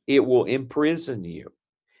 Yeah. It will imprison you.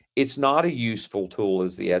 It's not a useful tool,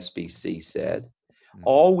 as the SBC said.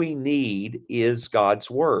 All we need is God's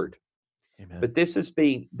Word. Amen. But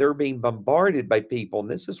they're being bombarded by people, and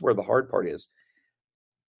this is where the hard part is.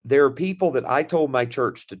 There are people that I told my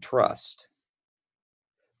church to trust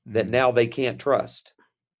that now they can't trust.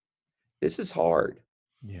 This is hard.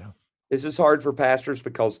 Yeah. This is hard for pastors,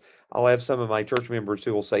 because I'll have some of my church members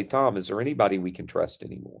who will say, "Tom, is there anybody we can trust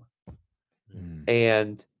anymore?"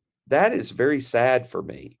 And that is very sad for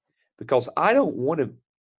me, because I want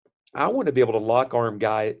to be able to lock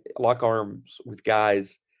arms with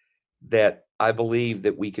guys that I believe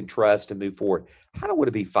that we can trust and move forward. I don't want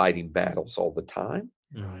to be fighting battles all the time.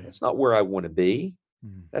 Right. That's not where I want to be.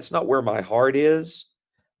 That's not where my heart is.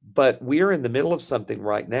 But we're in the middle of something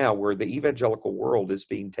right now where the evangelical world is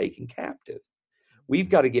being taken captive. We've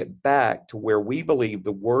got to get back to where we believe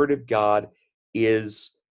the Word of God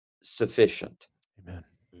is sufficient. Amen.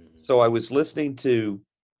 So I was listening to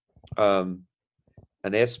he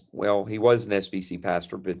was an SBC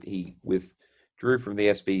pastor, but he withdrew from the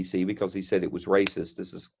SBC because he said it was racist.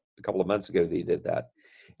 This is a couple of months ago that he did that.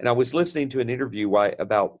 And I was listening to an interview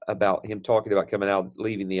about him talking about coming out,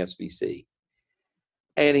 leaving the SBC.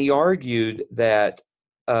 And he argued that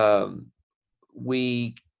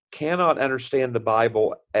we cannot understand the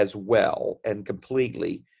Bible as well and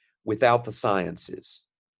completely without the sciences.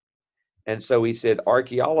 And so he said,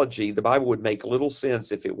 the Bible would make little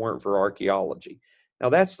sense if it weren't for archaeology. Now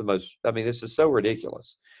that's this is so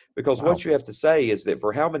ridiculous, because what you have to say is that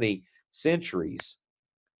for how many centuries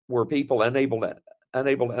were people unable to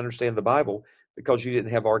understand the Bible because you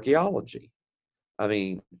didn't have archaeology?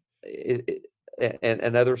 And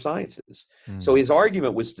other sciences. So his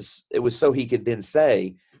argument was so he could then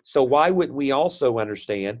say, so why wouldn't we also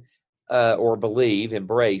understand or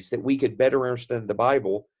embrace that we could better understand the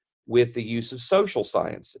Bible with the use of social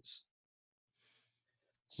sciences?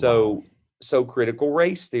 So critical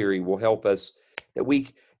race theory will help us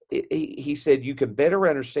he said you can better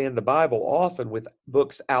understand the Bible often with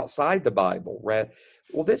books outside the Bible, right?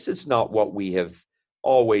 Well, this is not what we have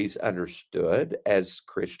always understood as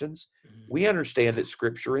Christians. We understand that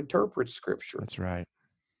Scripture interprets Scripture. That's right.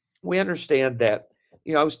 We understand that,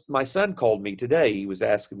 my son called me today. He was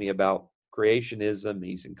asking me about creationism.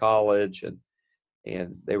 He's in college, and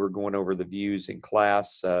they were going over the views in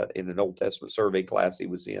class, in an Old Testament survey class he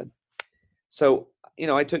was in. So,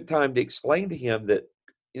 I took time to explain to him that,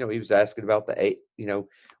 he was asking about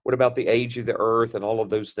what about the age of the earth and all of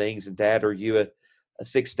those things? And Dad, are you a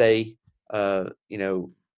 6-day,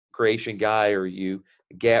 creation guy? Or are you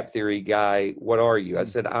a gap theory guy? What are you? I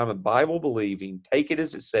said, I'm a Bible believing, take it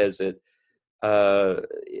as it says it,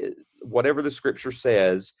 whatever the Scripture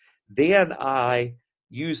says. Then I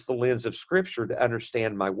use the lens of Scripture to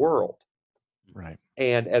understand my world. Right.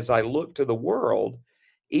 And as I look to the world,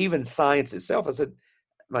 even science itself, I said,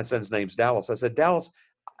 my son's name's Dallas. I said, Dallas,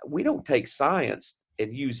 we don't take science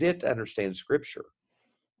and use it to understand Scripture.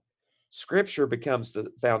 Scripture becomes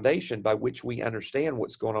the foundation by which we understand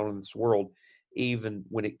what's going on in this world, even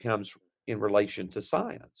when it comes in relation to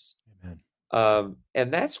science. Amen.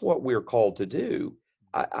 And that's what we're called to do.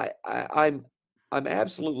 I'm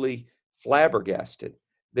absolutely flabbergasted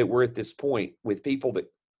that we're at this point with people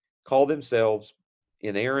that call themselves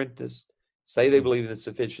inerrant, to say they believe in the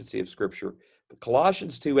sufficiency of Scripture. But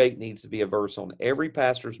Colossians 2:8 needs to be a verse on every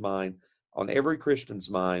pastor's mind, on every Christian's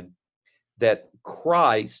mind, that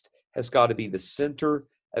Christ has got to be the center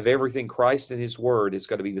of everything. Christ and His Word has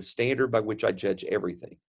got to be the standard by which I judge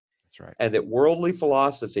everything. That's right. And that worldly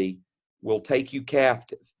philosophy will take you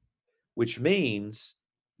captive, which means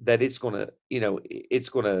that it's going to, it's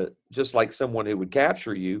going to, just like someone who would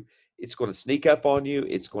capture you, it's going to sneak up on you.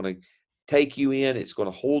 It's going to take you in. It's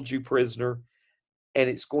going to hold you prisoner, and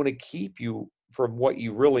it's going to keep you from what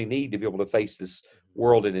you really need to be able to face this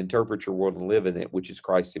world and interpret your world and live in it, which is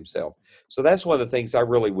Christ himself. So that's one of the things I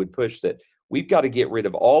really would push, that we've got to get rid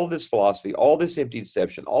of all of this philosophy, all this empty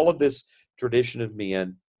deception, all of this tradition of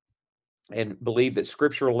men, and believe that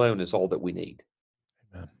Scripture alone is all that we need.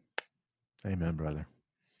 Amen. Amen, brother.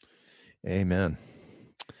 Amen.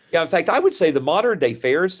 Yeah, in fact, I would say the modern day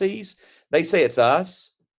Pharisees, they say it's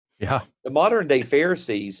us. Yeah. The modern day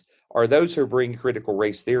Pharisees are those who bring critical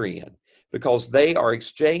race theory in, because they are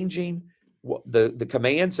exchanging the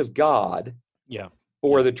commands of God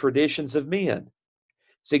for the traditions of men.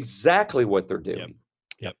 It's exactly what they're doing.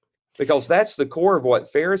 Yep. Because that's the core of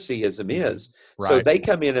what Phariseeism is. Right. So they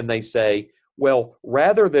come in and they say, well,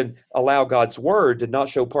 rather than allow God's word to not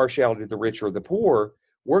show partiality to the rich or the poor,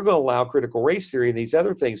 we're going to allow critical race theory and these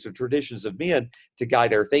other things, the traditions of men, to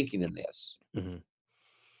guide our thinking in this. Mm-hmm.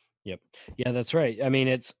 Yep. Yeah, that's right. I mean,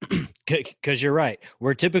 it's because you're right.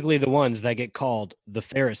 We're typically the ones that get called the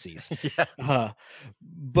Pharisees.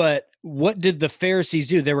 But what did the Pharisees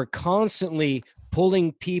do? They were constantly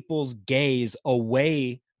pulling people's gaze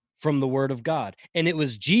away from the word of God. And it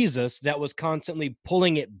was Jesus that was constantly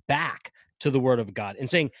pulling it back to the word of God and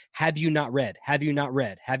saying, have you not read? Have you not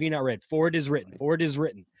read? Have you not read? For it is written, for it is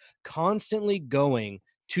written. Constantly going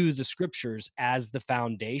to the scriptures as the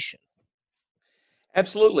foundation.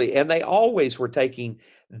 Absolutely. And they always were taking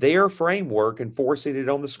their framework and forcing it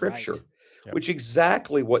on the scripture, Right. Yep. which is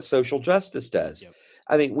exactly what social justice does. Yep.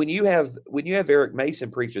 I mean, when you have Eric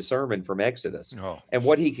Mason preach a sermon from Exodus, and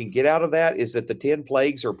what he can get out of that is that the 10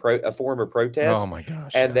 plagues are a form of protest. Oh my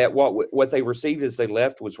gosh. And that what they received as they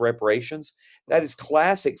left was reparations. That is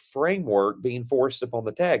classic framework being forced upon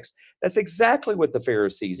the text. That's exactly what the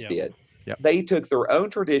Pharisees did. Yep. They took their own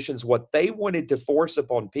traditions, what they wanted to force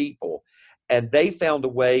upon people, and they found a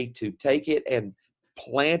way to take it and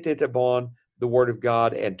plant it upon the word of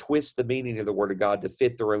God and twist the meaning of the word of God to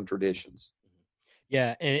fit their own traditions.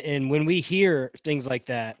 Yeah, and when we hear things like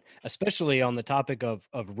that, especially on the topic of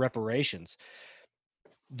reparations,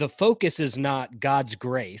 the focus is not God's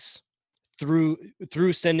grace through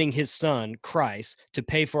sending his son, Christ, to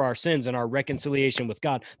pay for our sins and our reconciliation with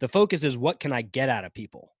God. The focus is, what can I get out of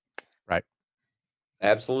people? Right.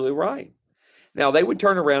 Absolutely right. Now, they would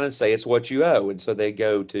turn around and say it's what you owe. And so they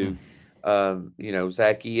go to,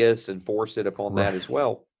 Zacchaeus and force it upon that as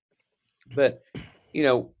well. But,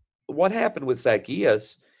 what happened with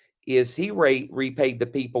Zacchaeus is he repaid the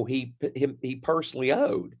people he personally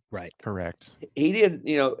owed. Right. Correct. He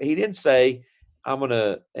didn't say, I'm going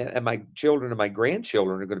to, and my children and my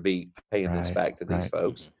grandchildren are going to be paying this back to these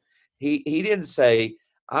folks. He didn't say,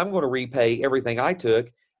 I'm going to repay everything I took,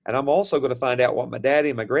 and I'm also going to find out what my daddy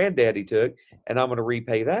and my granddaddy took, and I'm going to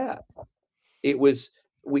repay that.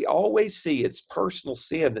 We always see it's personal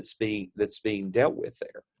sin that's being dealt with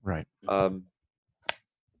there. Right.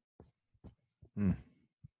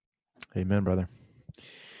 Amen, brother.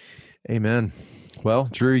 Amen. Well,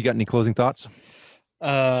 Drew, you got any closing thoughts?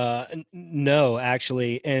 No,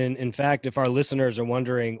 actually. And in fact, if our listeners are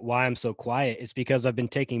wondering why I'm so quiet, it's because I've been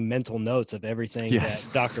taking mental notes of everything that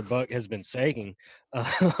Dr. Buck has been saying.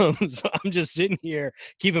 So I'm just sitting here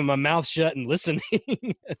keeping my mouth shut and listening.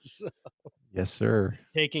 So, yes, sir.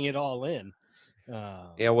 Taking it all in.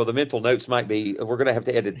 Yeah, well, the mental notes might be, we're going to have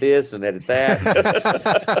to edit this and edit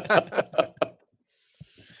that.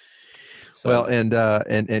 Well, and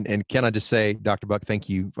can I just say, Dr. Buck, thank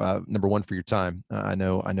you, number one, for your time. I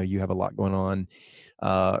know you have a lot going on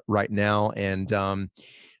right now, and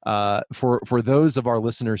for those of our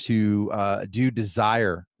listeners who do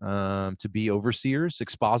desire to be overseers,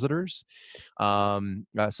 expositors,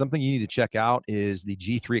 something you need to check out is the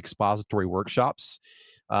G3 expository workshops.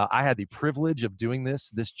 I had the privilege of doing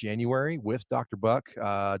this January with Dr. Buck,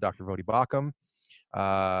 Dr. Vodi Bakum,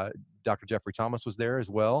 Dr. Jeffrey Thomas was there as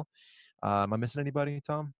well. Am I missing anybody,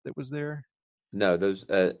 Tom, that was there? No, those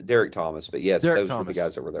Derek Thomas, but yes, Derek those Thomas. were the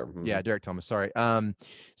guys that were there. Mm-hmm. Yeah, Derek Thomas. Sorry.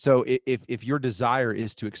 So if your desire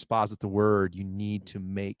is to exposit the word, you need to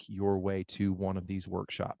make your way to one of these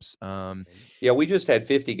workshops. Yeah, we just had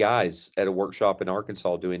 50 guys at a workshop in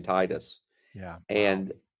Arkansas doing Titus. Yeah,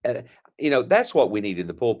 and that's what we need in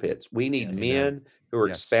the pulpits. We need men who are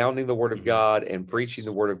expounding the Word of God and preaching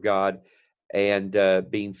the Word of God and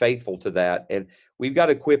being faithful to that. And we've got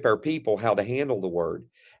to equip our people how to handle the Word.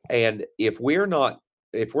 And if we're not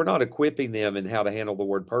equipping them in how to handle the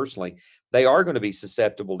Word personally, they are going to be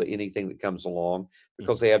susceptible to anything that comes along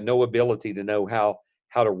because they have no ability to know how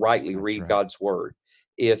to rightly read God's Word.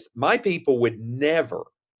 If my people would never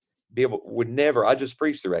would never. I just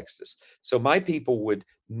preached through Exodus, so my people would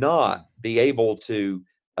not be able to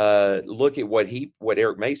look at what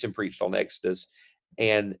Eric Mason preached on Exodus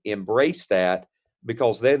and embrace that,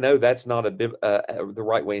 because they know that's not the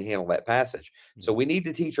right way to handle that passage. So we need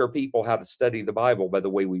to teach our people how to study the Bible by the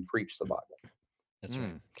way we preach the Bible. That's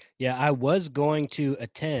right. Yeah, I was going to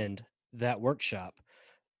attend that workshop,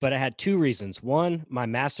 but I had two reasons. One, my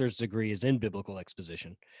master's degree is in biblical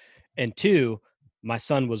exposition. And two, my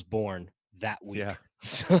son was born that week. Yeah.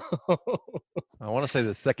 So I want to say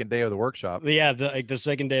the second day of the workshop. Yeah, the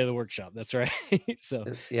second day of the workshop. That's right. So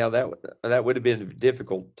yeah, that would have been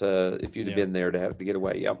difficult if you'd have been there to have to get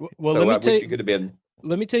away. Yeah. Well, so let me I tell wish you, you could have been.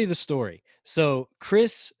 Let me tell you the story. So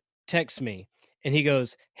Chris texts me and he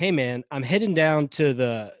goes, "Hey man, I'm heading down to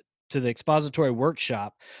the expository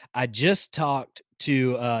workshop. I just talked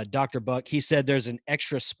to Dr. Buck. He said there's an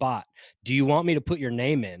extra spot. Do you want me to put your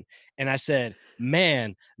name in?" And I said,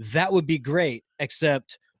 "Man, that would be great,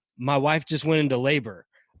 except my wife just went into labor.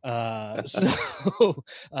 So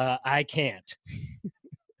I can't."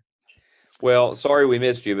 Well, sorry we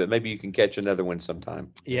missed you, but maybe you can catch another one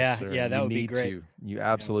sometime. Yeah, Yes, yeah, that you would be need great. to. You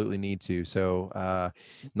absolutely need to. So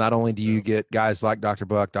not only do you get guys like Dr.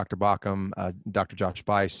 Buck, Dr. Bauckham, Dr. Josh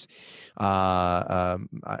Bice, I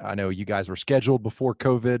know you guys were scheduled before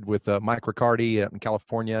COVID with Mike Riccardi in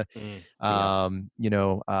California.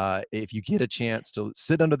 If you get a chance to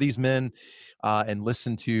sit under these men and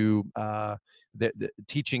listen to the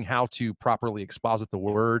teaching how to properly exposit the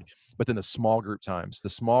word, but then the small group times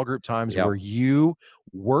where you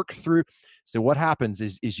work through. So what happens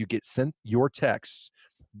is you get sent your texts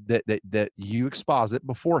that you exposit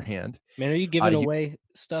beforehand. Man, are you giving away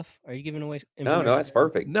stuff? Are you giving away No, that's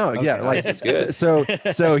perfect. No, Okay, yeah, like this is good.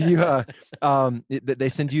 so you they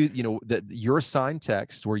send you your assigned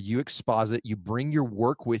text where you exposit, you bring your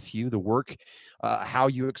work with you, the work how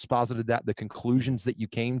you exposited that, the conclusions that you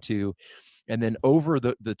came to, and then over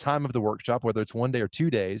the time of the workshop, whether it's 1 day or 2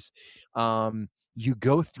 days, you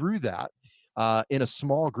go through that in a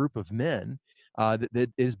small group of men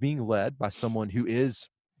that is being led by someone who is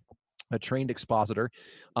a trained expositor,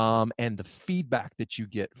 and the feedback that you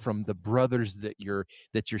get from the brothers that you're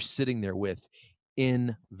sitting there with,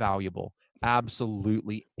 invaluable,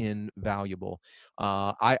 absolutely invaluable.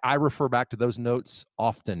 I refer back to those notes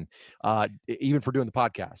often, even for doing the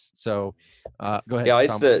podcast. So go ahead. Yeah,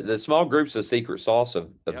 it's Tom. the small groups, the secret sauce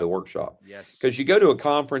of the workshop. Yes. Because you go to a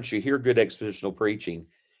conference, you hear good expositional preaching,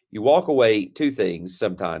 you walk away, two things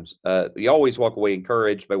sometimes. You always walk away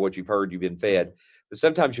encouraged by what you've heard, you've been fed. But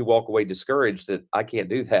sometimes you walk away discouraged that I can't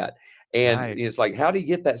do that. And it's like, how do you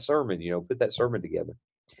get that sermon? Put that sermon together.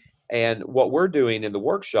 And what we're doing in the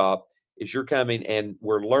workshop is you're coming and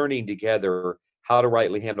we're learning together how to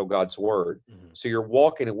rightly handle God's word. Mm-hmm. So you're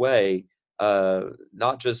walking away,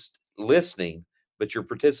 not just listening, but you're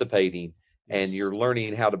participating and you're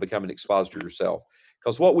learning how to become an expositor yourself.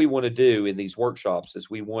 Because what we want to do in these workshops is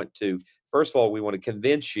we want to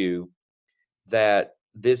convince you that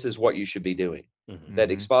this is what you should be doing. Mm-hmm.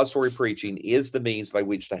 That expository preaching is the means by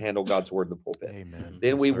which to handle God's word in the pulpit. Amen.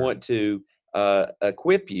 Then we want to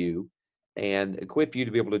equip you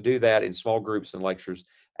to be able to do that in small groups and lectures.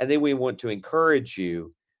 And then we want to encourage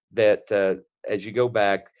you that as you go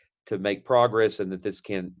back to make progress and that this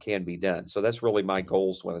can be done. So that's really my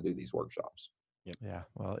goals when I do these workshops. Yep. Yeah.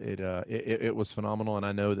 Well, it was phenomenal. And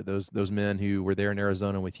I know that those men who were there in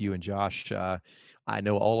Arizona with you and Josh, I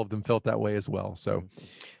know all of them felt that way as well. So,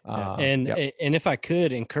 and if I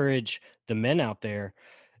could encourage the men out there,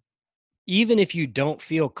 even if you don't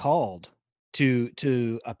feel called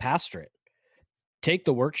to a pastorate, take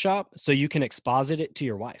the workshop so you can exposit it to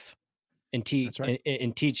your wife and teach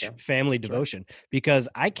and teach family devotion. Because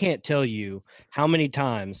I can't tell you how many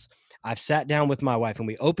times I've sat down with my wife and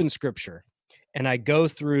we open scripture and I go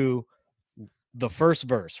through the first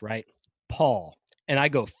verse, right? Paul. And I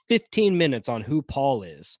go 15 minutes on who Paul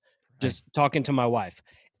is, just talking to my wife,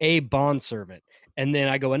 a bondservant. And then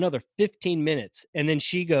I go another 15 minutes. And then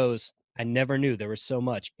she goes, I never knew there was so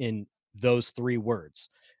much in those 3 words.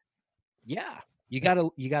 Yeah. You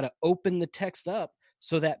gotta open the text up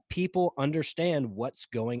so that people understand what's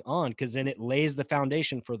going on, because then it lays the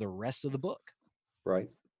foundation for the rest of the book. Right.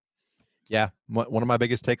 Yeah. One of my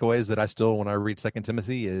biggest takeaways that I still, when I read 2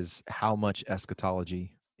 Timothy, is how much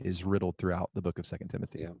eschatology is riddled throughout the book of 2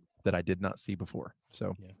 Timothy that I did not see before.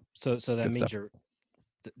 So, so that means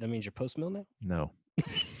that means you're post mill now? No.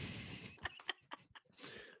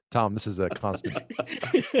 Tom, this is a constant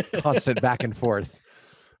back and forth.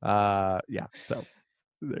 So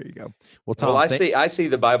there you go. Well, Tom, I see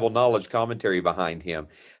the Bible knowledge commentary behind him.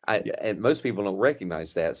 And most people don't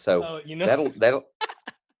recognize that. So that'll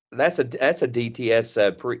That's a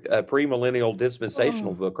DTS premillennial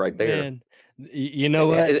dispensational book right there. Man, you know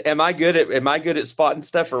what? Am I good at spotting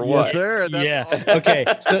stuff or what? Yes, sir. That's Yeah. awesome. Okay.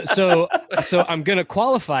 So I'm gonna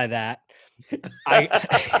qualify that.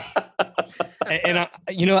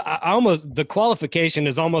 The qualification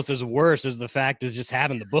is almost as worse as the fact is just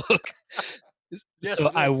having the book. Yes, So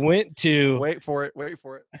it I is. went to Wait for it.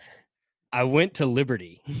 I went to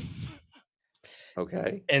Liberty,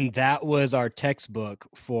 Okay. and that was our textbook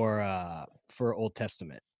for Old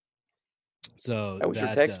Testament. So That was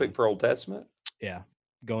your textbook for Old Testament? Yeah,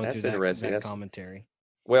 going That's through interesting. that commentary.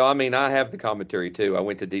 Well, I mean, I have the commentary too. I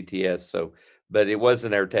went to DTS, but it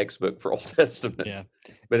wasn't our textbook for Old Testament. Yeah.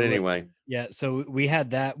 But anyway. Yeah, so we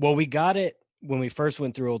had that. Well, we got it when we first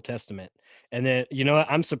went through Old Testament. And then, you know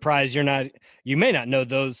what? I'm surprised you may not know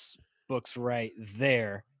those books right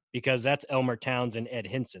there, because that's Elmer Towns and Ed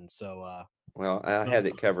Hinson. So, well, I had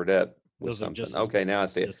it covered up with something. Okay, now I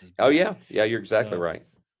see it. Oh yeah. Yeah, you're exactly right.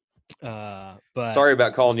 But sorry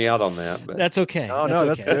about calling you out on that, but that's okay. Oh,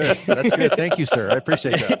 that's good. That's good. Thank you, sir. I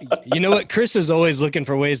appreciate that. You know what? Chris is always looking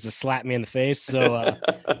for ways to slap me in the face. So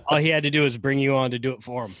all he had to do was bring you on to do it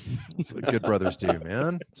for him. That's what good brothers do,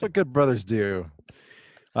 man. That's what good brothers do.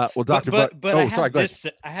 Well, Dr. But Buck. I Oh, sorry. have Go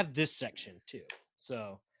ahead. I have this section too.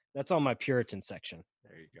 So that's on my Puritan section.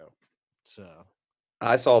 There you go. So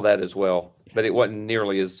I saw that as well, but it wasn't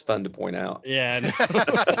nearly as fun to point out. yeah.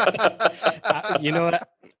 You know what?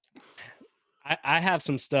 I have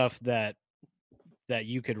some stuff that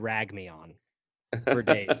you could rag me on for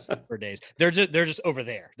days. They're just over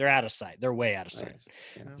there. They're out of sight. They're way out of sight.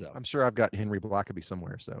 Yeah. So. I'm sure I've got Henry Blackaby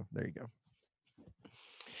somewhere. So there you go.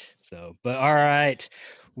 So, but all right.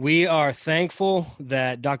 We are thankful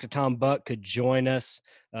that Dr. Tom Buck could join us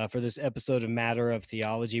for this episode of Matter of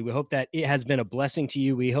Theology. We hope that it has been a blessing to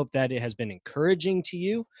you. We hope that it has been encouraging to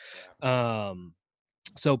you.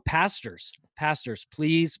 So pastors,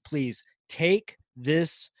 please take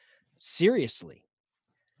this seriously.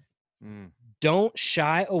 Don't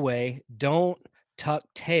shy away. Don't tuck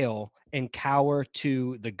tail and cower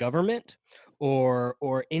to the government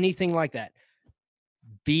or anything like that.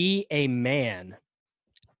 Be a man.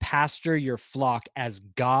 Pastor your flock as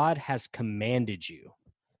God has commanded you,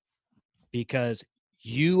 because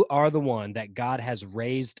you are the one that God has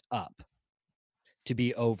raised up to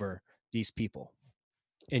be over these people,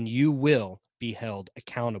 and you will be held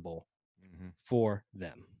accountable for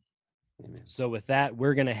them. Amen. So with that,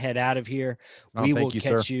 we're going to head out of here. We will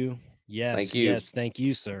catch you. Yes. Thank you. Yes. Thank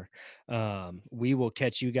you, sir. We will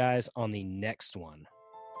catch you guys on the next one.